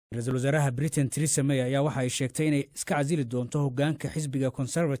Raysal Wasaaraha Britain Theresa ayaa waxa ay sheegtay inay iska casili doonto hoggaanka xisbiga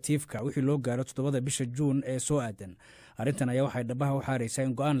Conservative-ka wixii loo gaaro 7 bisha June ee soo aadan. Arrintan ayaa waxay dhabaha u xaaraysaa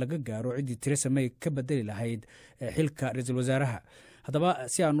in go'aan laga gaaro cidii Theresa ka bedeli lahayd xilka Raysal Wasaaraha. Haddaba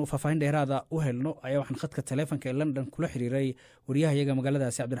si aanu faahfaahin dheeraada u helno ayaa waxaan khadka taleefanka ee London kula xiriiray wariyahayaga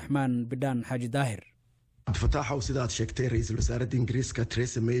magaaladaasi Cabdiraxmaan Bidhaan Xaaji Daahir. فتاحوا سيدات شكتي رئيس الوزراء إنجريس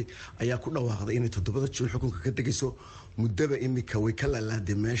تريسا ماي أيا كنا واخذ إني تدبر تشون حكم كتجسو مدبر إمي كويكلا لا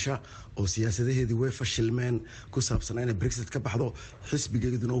دمشق أو سياسة هذه ويف الشلمان كسب سنين بريكسيت كبحضو حسب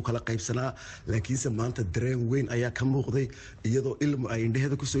جدنا وكلا قيب سنة لكن سمانت الدرين وين أيا كم مغضي يدو علم أين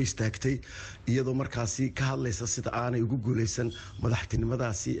هذا كسو يستاكتي يدو مركزي كهالليس السيدان يقول ليسن مدحتني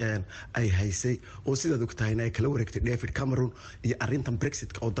مداسي أن أي هيسي أو سيدا دكتاين أي كلوريك تدري في الكاميرون يأرين تم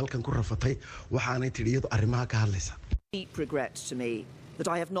بريكسيت أو دال كان كره فتاي وحاني تريد أرمها كهالليس. Deep regret to me that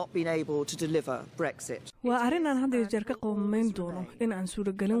I have not been able to deliver Brexit. وأرين أن هذا يجرك قومين دونه إن أنصور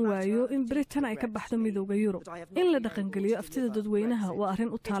الجلون وايو إن بريطانيا أي كبحث ميدوغ يوروب إن لدقن جليو أفتدى ددوينها وأرين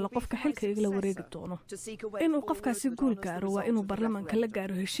أطالقف كحلك يجلا وريق دونه إن وقف كاسيقول كارو وإنه برلمان كلا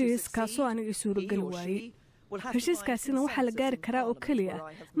جارو هشيس كاسو أن يسور الجلون واي heshiiskaasina waxaa la gaari karaa oo kaliya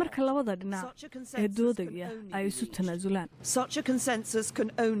marka labada dhinac ee doodaya ay isu tanaazulaan. Such a consensus can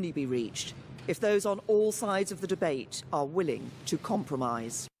only be reached if those on all sides of the debate are willing to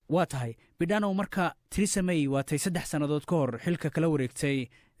compromise. Waa tahay bidhaanow marka Theresa May waatay 3 sanadood ka hor xilka kala wareegtay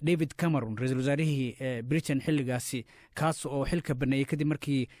David Cameron ra'iisul wasaarihii Britain xilligaasi kaas oo xilka baneeyay kadib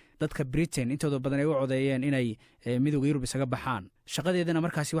markii dadka Britain intooda badan ay u codeeyeen inay midowga Yurub isaga baxaan. Shaqadeedana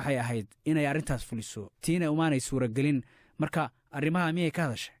markaasi waxay ahayd inay arrintaas fuliso tiina umaanay suuragelin marka arrimaha miyay ka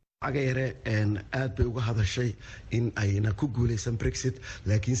hadashay عجيرة إن أدب وجهها الشيء إن أينا كوجولي سام بريكسيت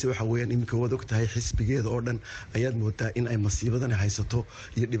لكن سوى حويان إن كودك تهاي حسب جيد أردن أياد موتا إن أي مصيبة ده هيستو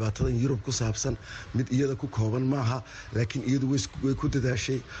يدي بعطلين يوروب كوسابسن مد إيدا كوكوبن معها لكن إيدو ويكود ده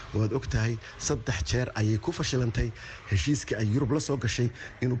شيء ودك تهاي صدق شر أي كوفشلنتي هشيس كأي يوروب لسوق الشيء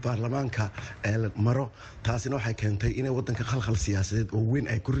إنه برلمان كمرة تاسينو حكينتي إنه ودن كخلخل سياسة وين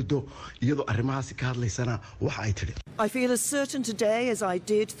أي كوردو إيدو أرمها سكار لسنة وحايتري. I feel as certain today as I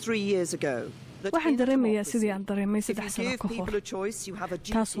did 3 years ago. waxaan dareemayaa sidii aan dareemay 3 sano ka hor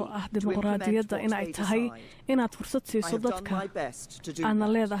taasoo ah dimuqraadiyadda in ay tahay inaad fursad siiso dadka aadna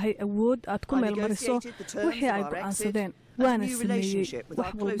leedahay awood aad ku meelmariso wixii ay go'aansadeen waana sameeyey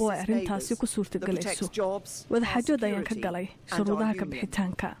wax walbo ay arrintaasi ku suurtagelayso wadaxaajood ayaan ka galay shuruudaha ka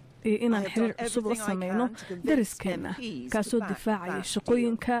bixitaanka iyo inaan xiriir cusub la sameyno dariskeenna kaasoo difaacaya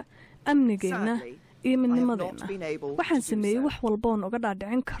shaqooyinka amnigeena iyo midnimadeena waxaan sameeyay wax walba oo uga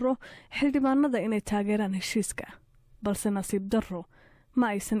dhaadhicin karo xildhibaanada inay taageeraan heshiiska balse nasiib darro ma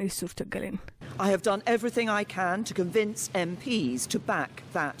aysan ii suurtagelin. I have done everything I can to convince MPs to back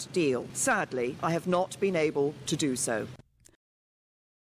that deal. Sadly, I have not been able to do so.